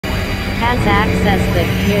has accessed the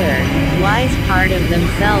pure, wise part of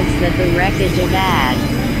themselves that the wreckage of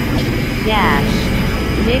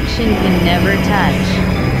addiction can never touch.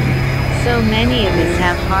 So many of us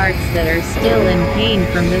have hearts that are still in pain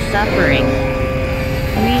from the suffering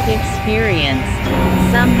we've experienced.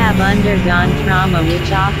 Some have undergone trauma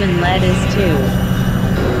which often led us to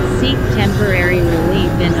seek temporary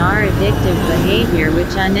relief in our addictive behavior,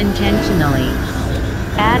 which unintentionally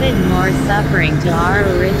added more suffering to our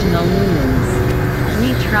original wounds.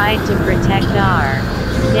 We tried to protect our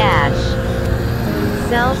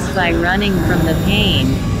selves by running from the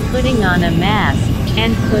pain, putting on a mask,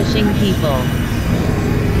 and pushing people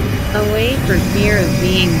away for fear of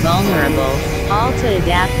being vulnerable, all to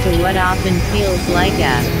adapt to what often feels like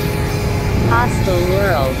a hostile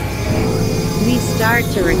world. We start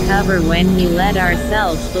to recover when we let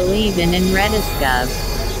ourselves believe in and rediscover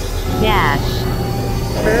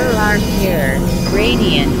our pure,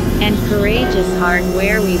 radiant, and courageous heart,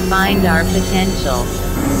 where we find our potential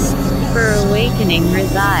for awakening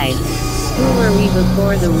resides. Who were we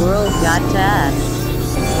before the world got to us?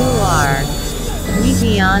 Who are we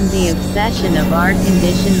beyond the obsession of our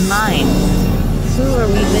conditioned minds? Who are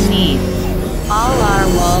we beneath all our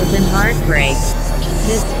walls and heartbreak?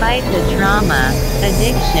 Despite the trauma,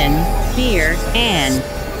 addiction, fear, and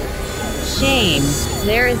shame,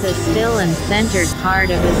 there is a still and centered part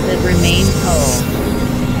of us that remains whole.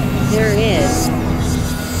 There is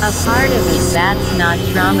a part of us that's not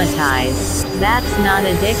traumatized, that's not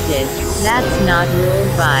addicted, that's not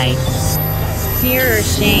ruled by fear or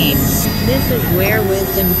shame. This is where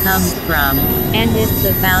wisdom comes from, and it's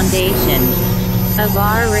the foundation of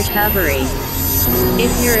our recovery.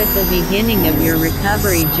 If you're at the beginning of your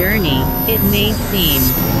recovery journey, it may seem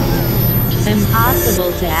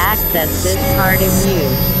impossible to access this part of you.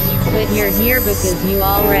 But you're here because you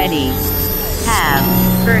already have.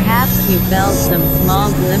 Perhaps you felt some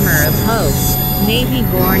small glimmer of hope, maybe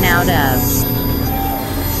born out of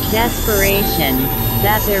desperation,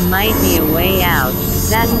 that there might be a way out,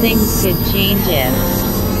 that things could change if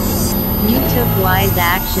you took wise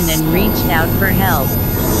action and reached out for help.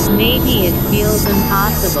 Maybe it feels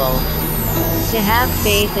impossible to have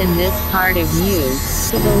faith in this part of you,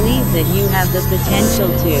 to believe that you have the potential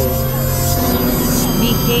to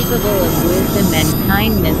be capable of wisdom and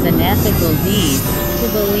kindness and ethical deeds, to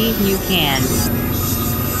believe you can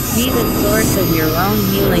be the source of your own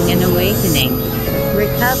healing and awakening.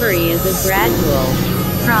 Recovery is a gradual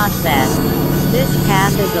process. This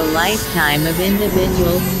path is a lifetime of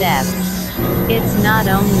individual steps. It's not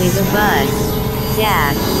only the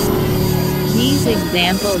He's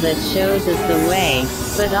example that shows us the way,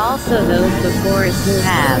 but also those before us who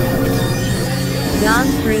have gone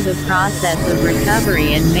through the process of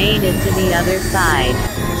recovery and made it to the other side.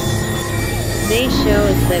 They show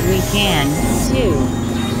us that we can, too.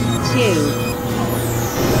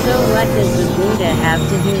 So what does the Buddha have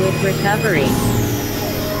to do with recovery?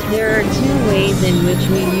 There are two ways in which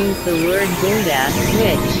we use the word Buddha,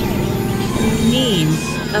 which means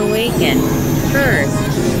awaken. First,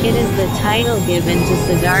 it is the title given to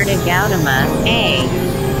Siddhartha Gautama, a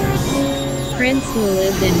prince who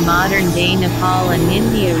lived in modern-day Nepal and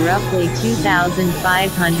India roughly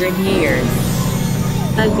 2,500 years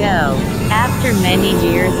ago. After many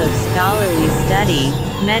years of scholarly study,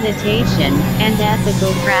 meditation, and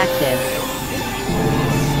ethical practice,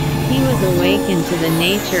 he was awakened to the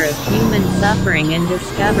nature of human suffering and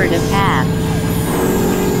discovered a path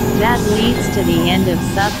that leads to the end of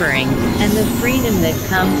suffering, and the freedom that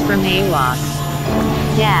comes from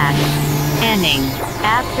ending.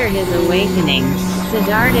 After his awakening,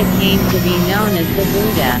 Siddhartha came to be known as the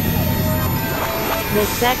Buddha. The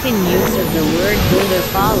second use of the word Buddha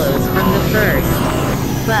follows from the first.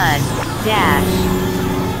 Budha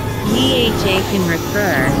can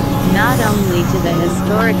refer, not only to the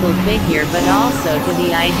historical figure but also to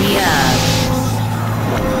the idea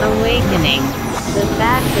of awakening. The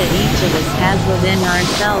fact that each of us has within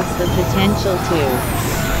ourselves the potential to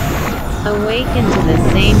awaken to the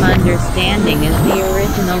same understanding as the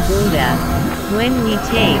original Buddha. When we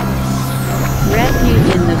take refuge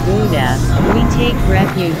in the Buddha, we take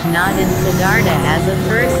refuge not in Siddhartha as a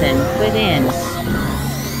person, but in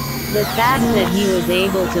the fact that he was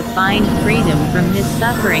able to find freedom from his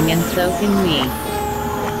suffering, and so can we.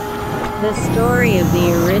 The story of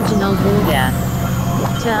the original Buddha.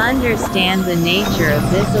 To understand the nature of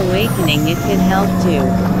this awakening, it could help to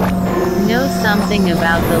know something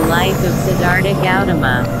about the life of Siddhartha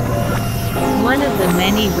Gautama. One of the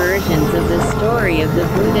many versions of the story of the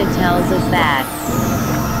Buddha tells us that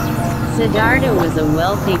Siddhartha was a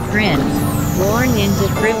wealthy prince, born into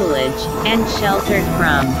privilege, and sheltered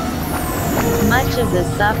from much of the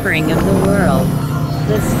suffering of the world.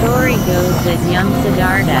 The story goes that young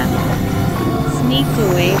Siddhartha sneaked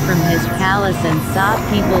away from his palace and saw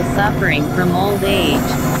people suffering from old age,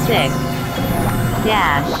 sickness,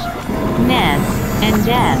 and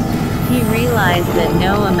death. He realized that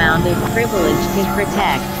no amount of privilege could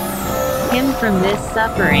protect him from this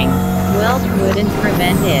suffering. Wealth wouldn't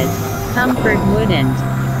prevent it. Comfort wouldn't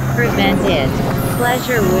prevent it.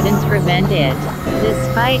 Pleasure wouldn't prevent it.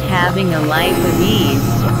 Despite having a life of ease,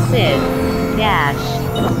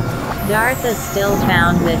 Siddhartha still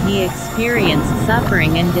found that he experienced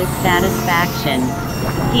suffering and dissatisfaction.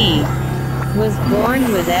 He was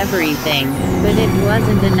born with everything, but it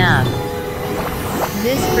wasn't enough.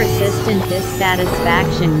 This persistent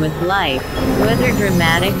dissatisfaction with life, whether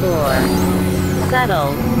dramatic or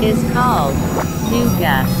subtle, is called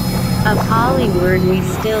dukkha, a Pali word we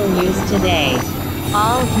still use today.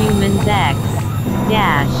 All humans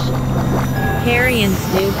experience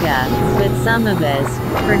dukkha, but some of us,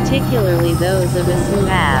 particularly those of us who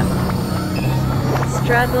have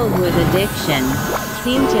struggled with addiction,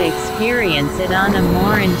 seem to experience it on a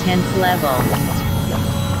more intense level,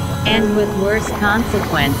 and with worse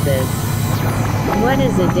consequences. What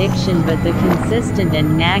is addiction but the consistent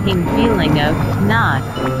and nagging feeling of not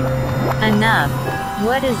enough?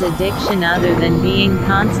 What is addiction other than being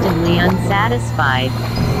constantly unsatisfied?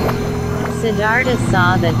 Siddhartha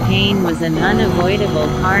saw that pain was an unavoidable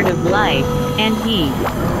part of life, and he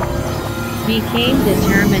became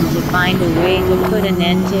determined to find a way to put an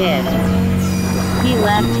end to it. He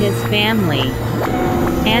left his family,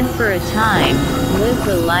 and for a time, lived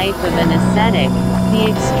the life of an ascetic, the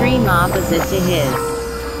extreme opposite to his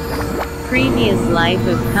previous life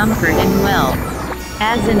of comfort and wealth.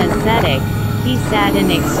 As an ascetic, he sat in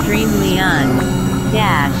extremely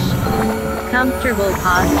comfortable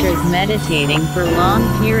postures meditating for long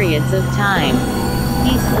periods of time.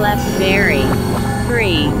 He slept very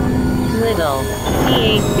little.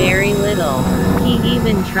 He ate very little. He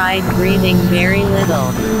even tried breathing very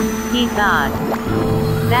little. He thought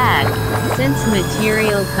that, since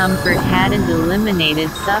material comfort hadn't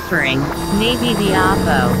eliminated suffering, maybe the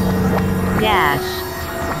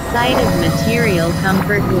sight of material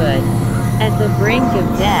comfort would. At the brink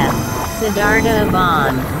of death, Siddhartha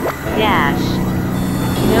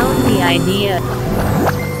known the idea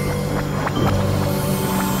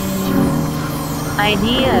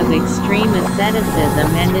of extreme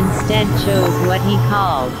asceticism and instead chose what he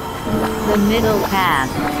called the middle path.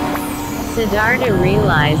 Siddhartha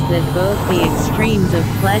realized that both the extremes of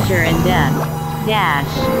pleasure and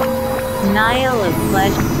denial of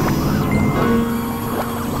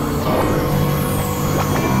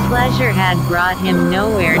pleasure had brought him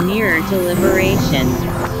nowhere nearer to liberation.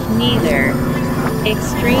 Neither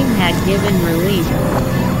extreme had given relief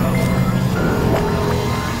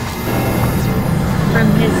from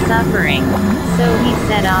his suffering, so he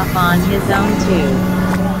set off on his own to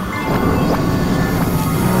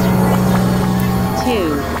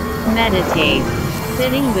meditate.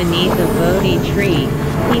 Sitting beneath a Bodhi tree,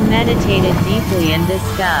 he meditated deeply and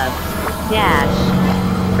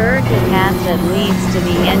discovered the path that leads to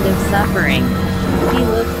the end of suffering. He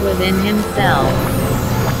looked within himself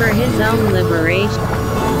for his own liberation,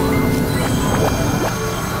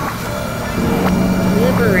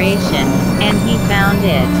 and he found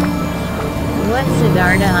it. What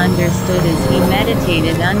Siddhartha understood as he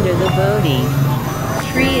meditated under the Bodhi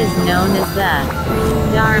tree is known as the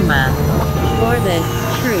Dharma, or the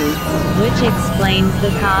truth, which explains the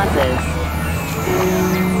causes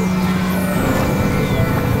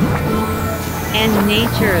and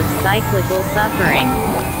nature of cyclical suffering.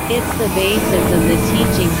 It's the basis of the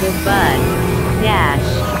teachings of Buddhism.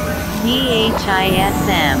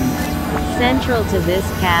 Central to this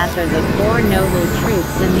path are the Four Noble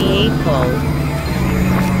Truths and the Eightfold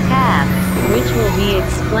Path, which will be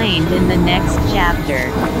explained in the next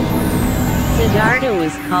chapter. Siddhartha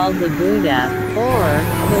was called the Buddha, or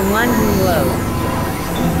the one who woke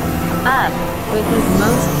up, because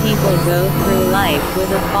most people go through life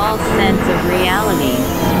with a false sense of reality,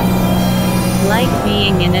 like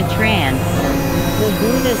being in a trance. The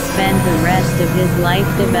Buddha spent the rest of his life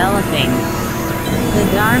developing the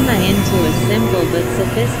Dharma into a simple but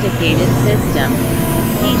sophisticated system.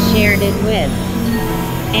 He shared it with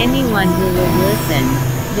anyone who would listen,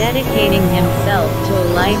 dedicating himself to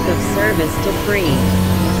a life of service to free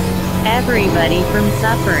everybody from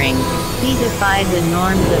suffering. He defied the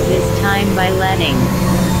norms of his time by letting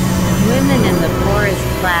women and the poorest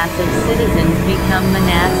class of citizens become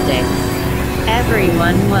monastics.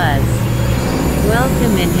 Everyone was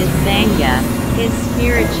welcome in his sangha, his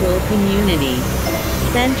spiritual community.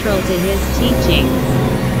 Central to his teachings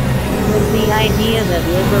was the idea that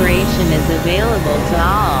liberation is available to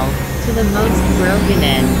all, to the most broken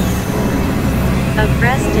and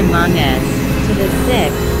oppressed among us, to the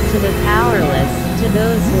sick, to the powerless, to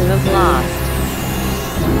those who have lost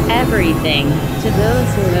everything, to those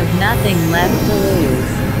who have nothing left to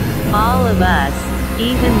lose. All of us,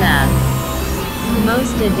 even the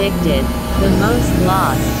most addicted, the most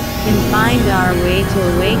lost, can find our way to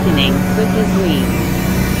awakening, because we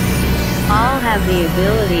all have the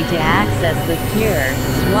ability to access the pure,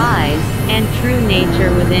 wise, and true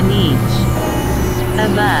nature within each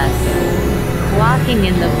of us. Walking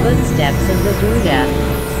in the footsteps of the Buddha.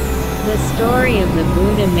 The story of the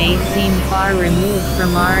Buddha may seem far removed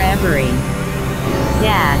from our every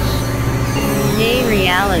day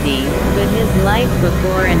reality, but his life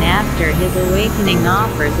before and after his awakening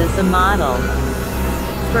offers us a model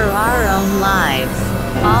for our own lives.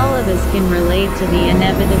 All of us can relate to the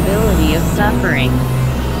inevitability of suffering.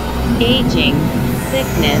 Aging,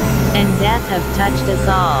 sickness, and death have touched us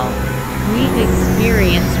all. We've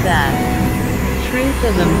experienced the truth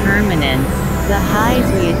of impermanence, the highs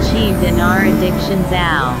we achieved in our addictions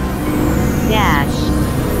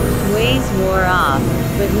ways wore off,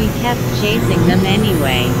 but we kept chasing them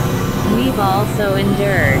anyway. We've also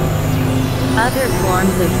endured other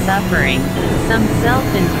forms of suffering, some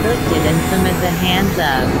self-inflicted and some at the hands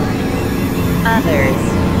of others.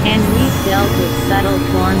 And we've dealt with subtle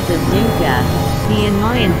forms of dukkha, the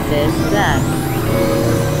annoyances, the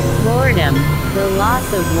boredom, the loss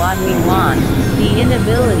of what we want, the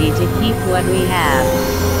inability to keep what we have,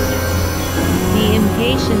 the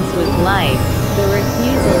impatience with life, the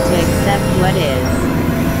refusal to accept what is.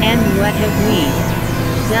 And what have we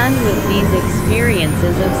done with these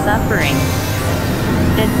experiences of suffering?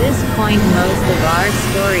 At this point most of our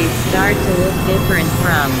stories start to look different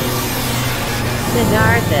from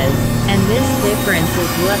Siddhartha's, and this difference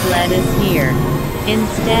is what led us here.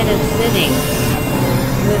 Instead of sitting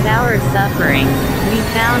with our suffering, we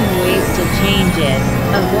found ways to change it,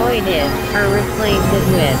 avoid it, or replace it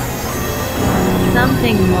with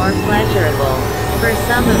something more pleasurable. For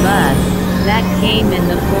some of us, that came in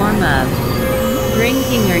the form of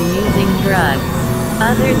drinking or using drugs.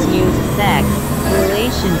 Others used sex,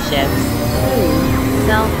 relationships, food,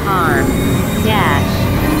 self-harm,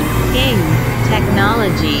 ing,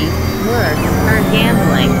 technology, work, or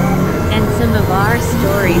gambling. And some of our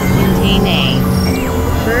stories contain a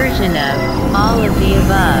version of all of the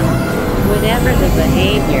above. Whatever the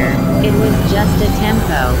behavior, it was just a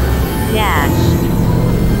tempo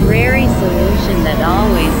rare solution that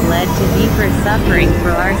always led to deeper suffering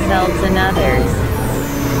for ourselves and others.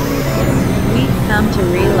 We've come to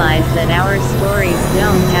realize that our stories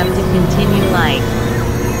don't have to continue like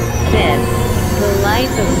this. The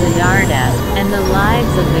life of Siddhartha, and the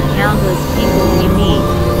lives of the countless people we meet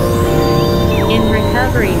in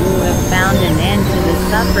recovery who have found an end to the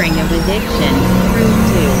suffering of addiction, prove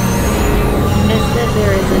to us that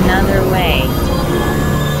there is another way.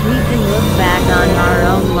 We can look back on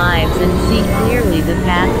our own lives and see clearly the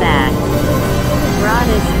path that brought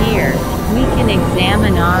us here. We can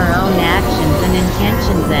examine our own actions and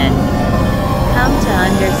intentions and come to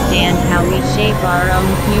understand how we shape our own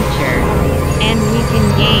future. And we can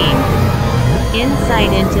gain insight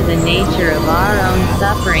into the nature of our own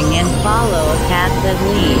suffering and follow a path that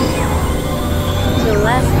leads to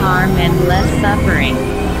less harm and less suffering.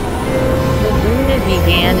 The Buddha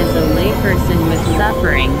began as a layperson with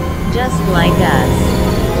suffering, just like us.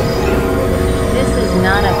 This is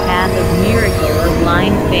not a path of miracle or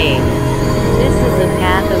blind faith. This is a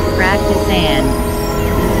path of practice, and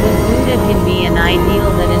the Buddha can be an ideal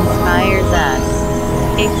that inspires us.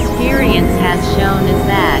 Experience has shown us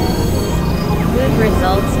that good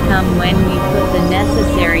results come when we put the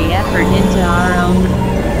necessary effort into our own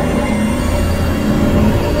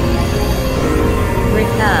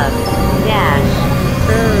recovery.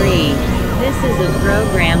 This is a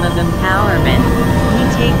program of empowerment. We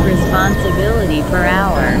take responsibility for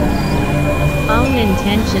our own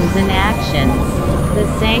intentions and actions. The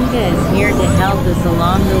Sangha is here to help us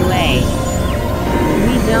along the way.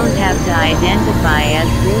 We don't have to identify as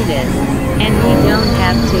Buddhists, and we don't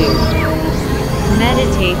have to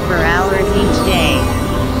meditate for hours each day.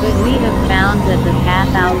 But we have found that the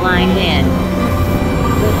path outlined in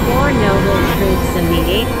the Four Noble Truths and the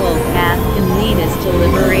Eightfold Path can lead us to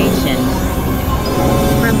liberation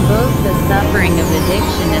from both the suffering of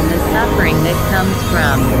addiction and the suffering that comes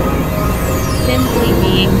from simply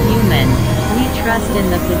being human. We trust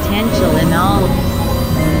in the potential in all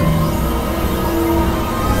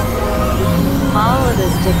of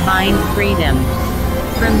us to find freedom.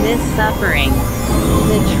 from this suffering.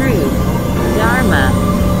 The truth, Dharma.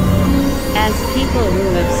 As people who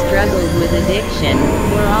have struggled with addiction,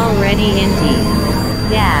 we're already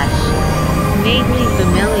madly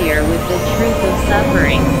familiar with the truth of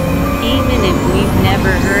suffering, even if we've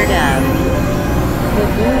never heard of the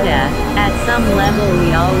Buddha. At some level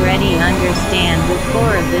we already understand the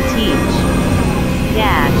core of the teachings,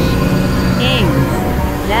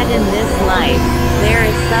 that in this life, there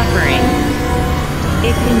is suffering.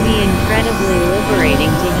 It can be incredibly liberating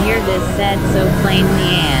to hear this said so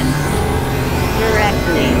plainly and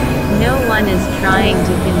directly. No one is trying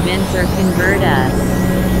to convince or convert us.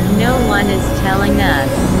 No one is telling us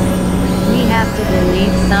we have to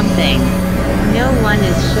believe something. No one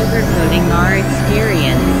is sugarcoating our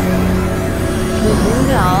experience. The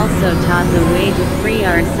Buddha also taught the way to free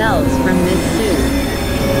ourselves from this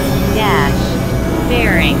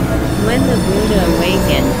faring. When the Buddha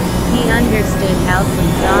awakened, he understood how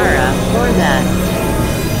samsara, or the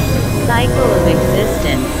cycle of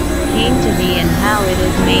existence, came to be and how it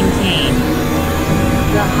is maintained.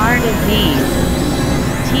 The heart of these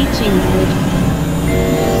teachings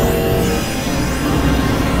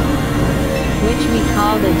which we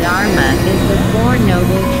call the Dharma is the Four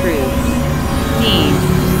Noble Truths. These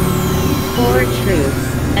four truths,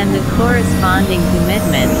 and the corresponding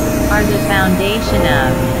commitments, are the foundation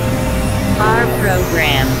of our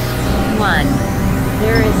program. 1.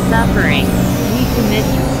 There is suffering. We commit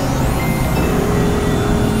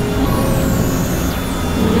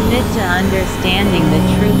to understanding the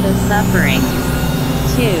truth of suffering.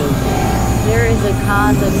 2. There is a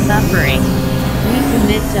cause of suffering. We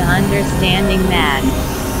commit to understanding that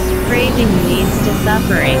craving leads to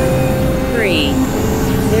suffering. 3.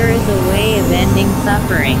 There is a way of ending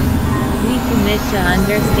suffering. We commit to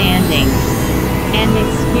understanding and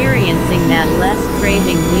experiencing that less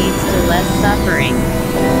craving leads to less suffering.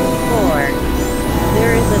 4.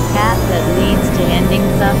 There is a path that leads to ending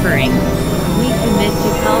suffering. We commit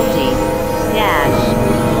to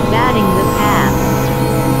batting the path.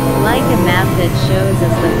 Like a map that shows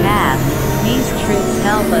us the path, these truths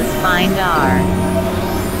help us find our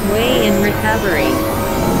way in recovery.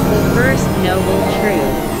 The first noble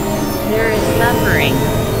truth. There is suffering.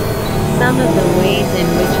 Some of the ways in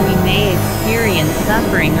which we may experience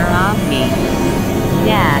suffering are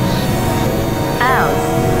out,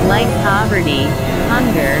 like poverty,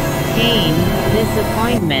 hunger, pain,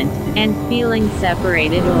 disappointment, and feeling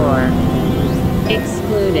separated or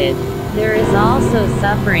excluded. There is also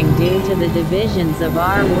suffering due to the divisions of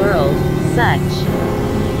our world, such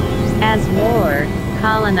as war,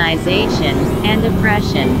 colonization, and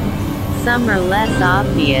oppression. Some are less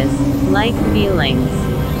obvious, like feelings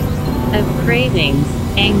of cravings,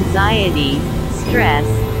 anxiety, stress,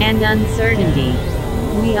 and uncertainty.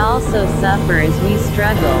 We also suffer as we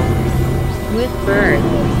struggle with birth,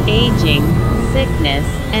 aging, sickness,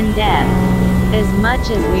 and death. As much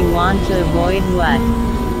as we want to avoid what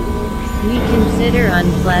we consider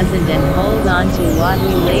unpleasant and hold on to what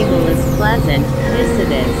we label as pleasant,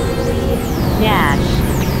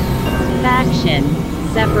 faction,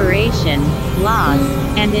 separation, loss,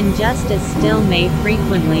 and injustice still may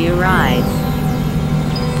frequently arise.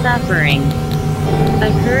 Suffering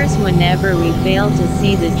occurs whenever we fail to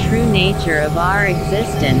see the true nature of our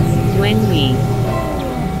existence, when we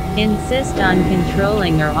insist on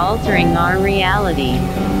controlling or altering our reality.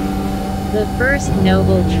 The first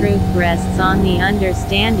noble truth rests on the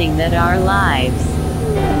understanding that our lives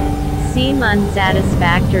seem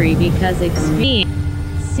unsatisfactory because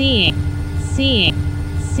seeing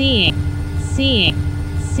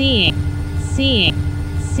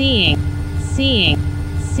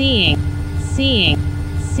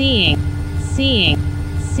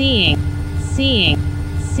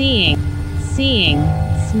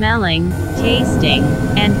smelling, tasting,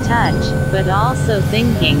 and touch, but also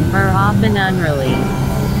thinking, are often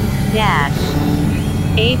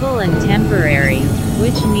able and temporary,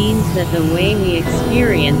 which means that the way we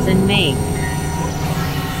experience and make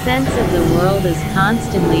sense of the world is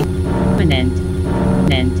constantly permanent,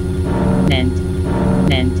 and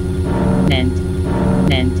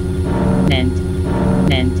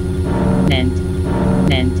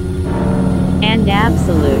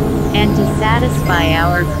absolute, and to satisfy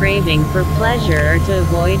our craving for pleasure or to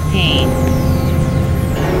avoid pain.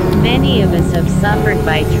 Many of us have suffered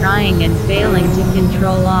by trying and failing to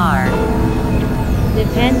control our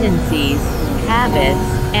dependencies, habits,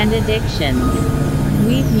 and addictions.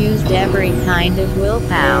 We've used every kind of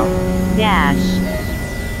willpower,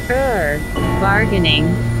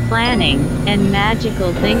 bargaining, planning, and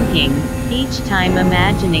magical thinking, each time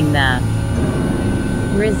imagining the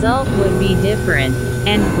result would be different.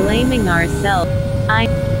 and blaming ourselves. I,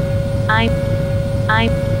 I, I,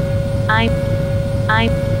 I, I,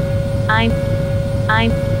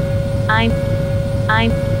 I,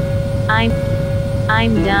 I,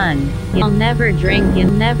 I'm done. You'll never drink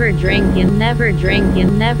and never drink and never drink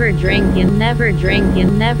and never drink and never drink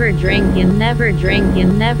and never drink and never drink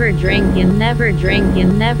and never drink and never drink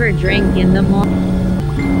and never drink in the morning.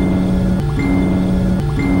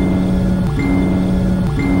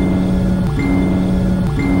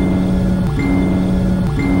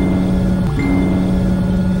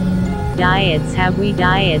 Diets, have we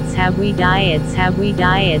diets, have we diets, have we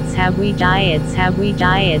diets, have we diets, have we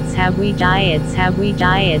diets, have we diets, have we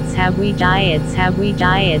diets, have we diets, have we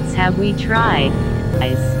diets, have we tried?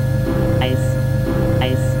 Ice, ice,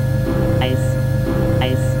 ice, ice,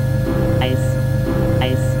 ice, ice,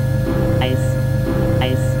 ice, ice,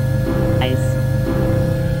 ice, ice.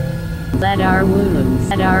 Let our wounds,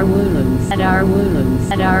 let our wounds, let our wounds,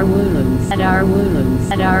 let our wounds, let our wounds,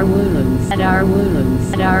 let our wounds, let our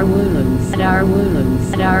wounds, let our wounds, let our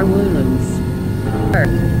wounds, let our wounds. Work,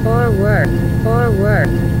 or work, or work,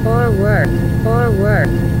 or work, or work,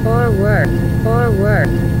 or work, or work,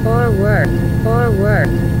 or work,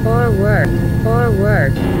 or work, or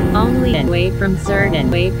work. Only away from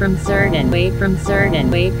certain, way from certain, way from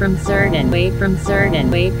certain, way from certain, way from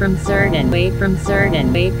certain, way from certain, way from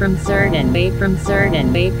certain, way from certain, way from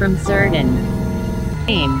certain, way from certain.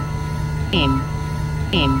 Aim, aim,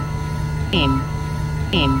 aim, aim,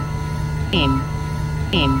 aim, aim,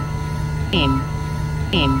 aim, aim,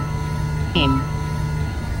 aim, aim.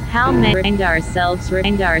 How many remind ourselves,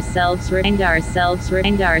 remind ourselves, remind ourselves,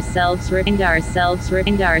 remind ourselves, remind ourselves,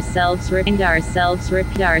 remind ourselves, remind ourselves,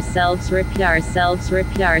 repeat ourselves, repeat ourselves,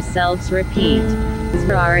 repeat ourselves, repeat.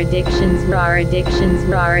 For our addictions, for our addictions,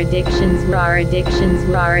 for our addictions, for our addictions,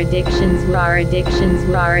 for our addictions, for our addictions,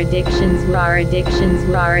 for our addictions, for our addictions,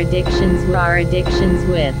 for our addictions, for our addictions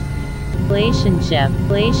with relationship,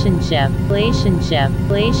 relationship, relationship,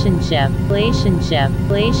 relationship, relationship,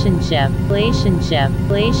 relationship, relationship,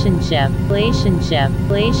 relationship, relationship,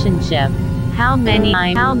 relationship. How many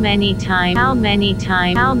times, how many times, how many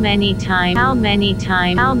times, how many times, how many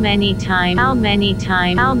times, how many times, how many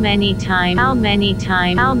times, how many times, how many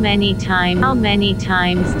times, how many times, how many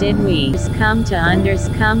times did we come to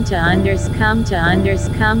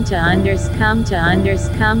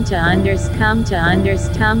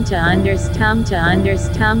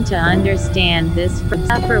understand this?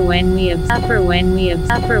 Suffer when we have suffer when we have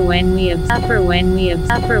suffer when we have suffer when we have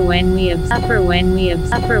suffer when we have suffer when we have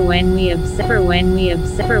suffer when we have suffer when we have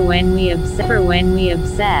suffer when we have suffer when we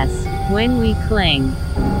obsess, when we cling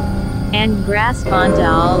and grasp onto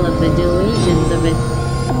all of the delusions of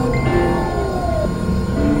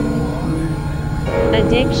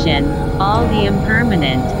addiction, all the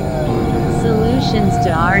impermanent solutions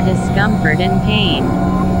to our discomfort and pain.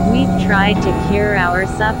 We've tried to cure our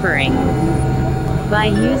suffering by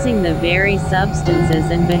using the very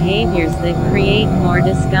substances and behaviors that create more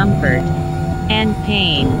discomfort and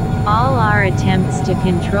pain. All our attempts to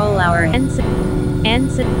control our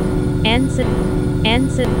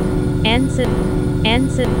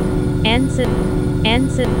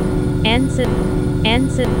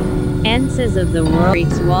answers of the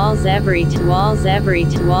world walls every walls every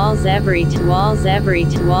walls every walls every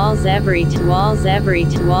walls every walls every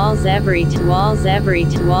walls every walls every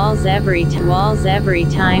walls every walls every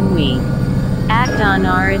time we act on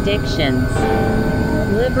our addictions.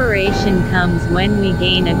 Liberation comes when we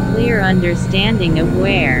gain a clear understanding of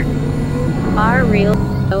where our real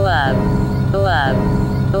go up, go up,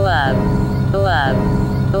 go up, go up,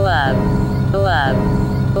 go up, go up,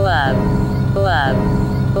 go up, go up,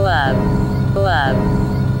 go up, go up.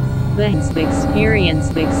 Experience,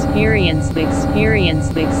 experience,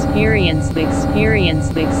 experience, experience, experience,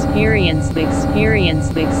 experience, experience,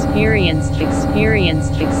 experience, experience,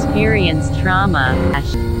 experience trauma.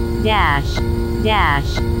 Dash,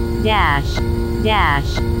 dash, dash,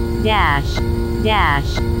 dash, dash,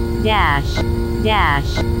 dash, dash,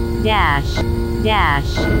 dash, dash,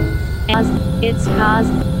 dash. It's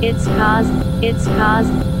caused, it's caused, it's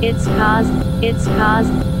caused, it's caused, it's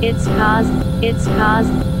caused, it's caused, it's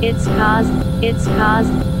caused, it's caused, it's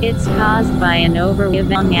caused, it's caused by an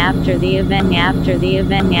event after the event after the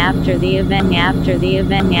event after the event after the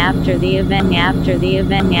event after the event after the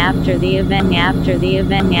event after the event after the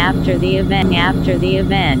event after the event after the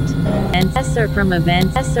event. And cessor from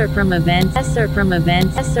events, cessor from events, cessor from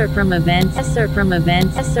events, cessor from events, cessor from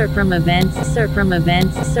events, cessor from events, cessor from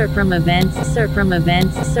events, cessor from events, cessor from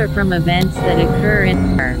events, cessor from events that occur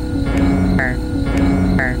in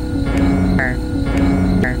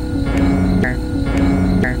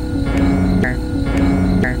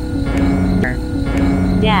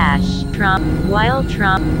dash, Trump, while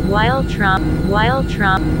Trump, while Trump, while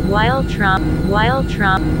Trump, while Trump, while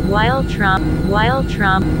Trump, while Trump, while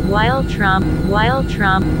Trump, while Trump, while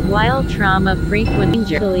Trump, while trauma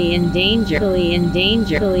frequently endangeringly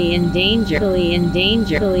endangeringly endangeringly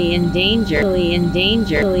endangeringly endangeringly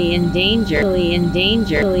endangeringly endangeringly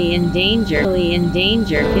endangeringly endangeringly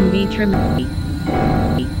endanger can be traumatic.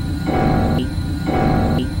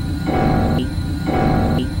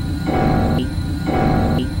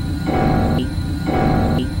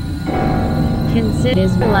 It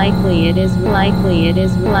is likely, it is likely, it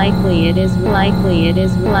is likely, it is likely, it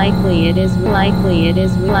is likely, it is likely, it is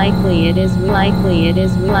likely, it is likely, it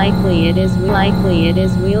is likely, it is likely, it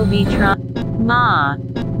is will be ma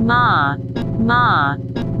ma ma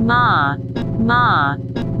ma ma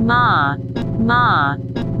ma ma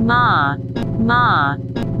ma ma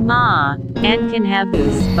ma and can have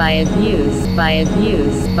abuse by abuse by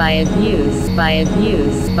abuse by abuse by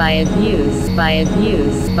abuse by abuse by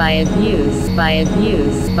abuse by abuse by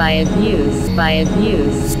abuse by abuse by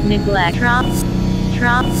abuse neglect trumps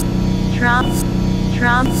trumps trumps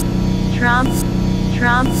trumps trumps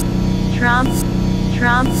trumps trumps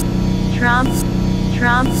trumps trumps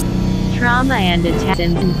trumps trauma and attack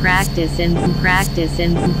in some practice in some practice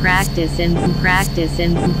in some practice in some practice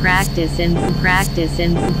in some practice in some practice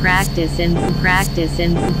in some practice in some practice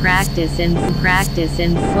in some practice in some practice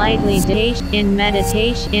in slightly in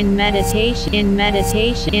meditation in meditation in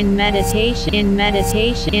meditation in meditation in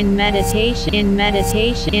meditation in meditation in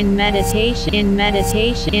meditation in meditation in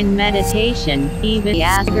meditation in meditation even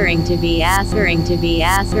asking to be asking to be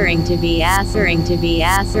asking to be asking to be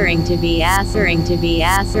asking to be asking to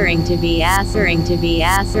be asking to be answering to be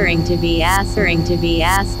answering to be answering to be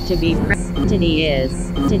asked to be today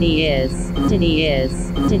is today is today is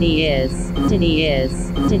today is today is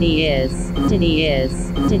today is today is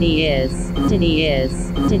today is today is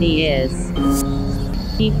today is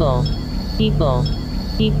people people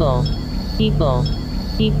people people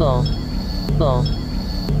people people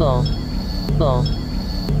people people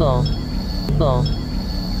people people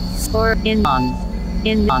or in on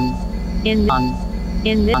in on in on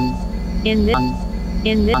in the in the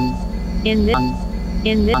in the in the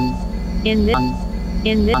in the in the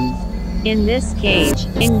in the in this cage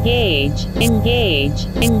engage engage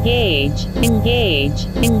engage engage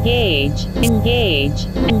engage engage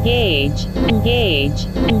engage engage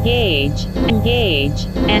engage engage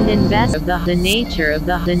and invest of the nature of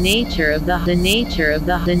the nature of the nature of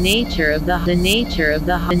the nature of the nature of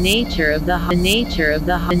the nature of the nature of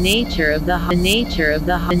the nature of the nature of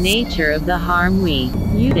the nature of the harm we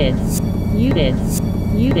muted muted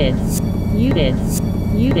muted muted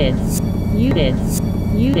muted muted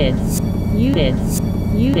muted muted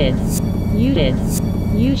muted muted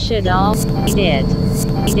you should all did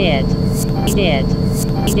did did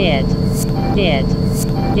did did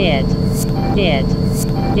did did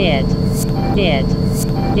did did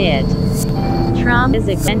did trauma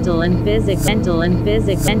is mental and physical and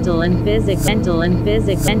physical and physical and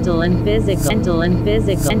physical and physical and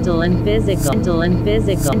physical and physical and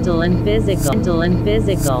physical and physical and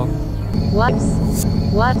physical whoops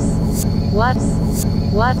whoops whoops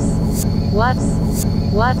whoops whoops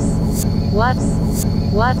whoops whoops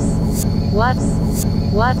whoops whoops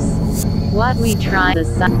whoops what we try the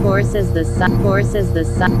forces the forces the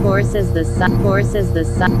forces the forces the forces the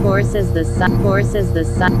forces the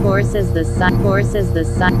forces the forces the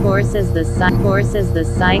forces the forces the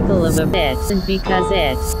cycle of a bit and because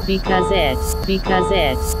it because it because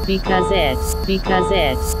it because it because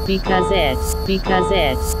it because it because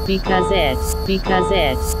it because it because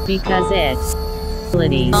it because it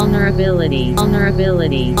vulnerability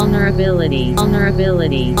vulnerability vulnerability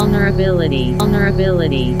vulnerability vulnerability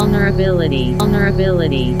vulnerability vulnerability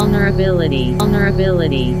vulnerability vulnerability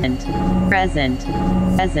vulnerability and present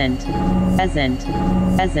present present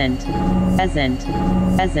present present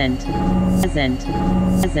present present present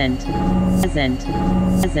present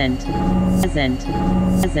present present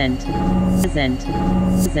present present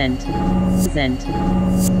present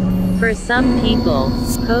present. For some people,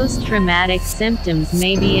 post-traumatic symptoms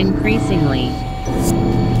may be increasingly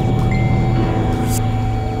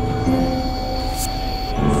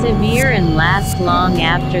severe and last long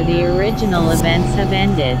after the original events have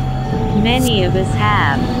ended. Many of us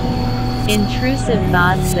have intrusive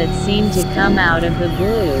thoughts that seem to come out of the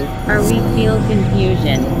blue, or we feel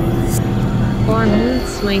confusion or mood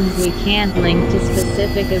swings we can't link to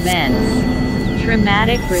specific events.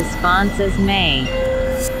 Traumatic responses may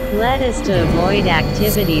lead us to avoid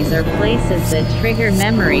activities or places that trigger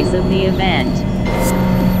memories of the event.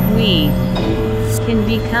 We can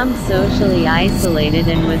become socially isolated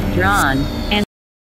and withdrawn, and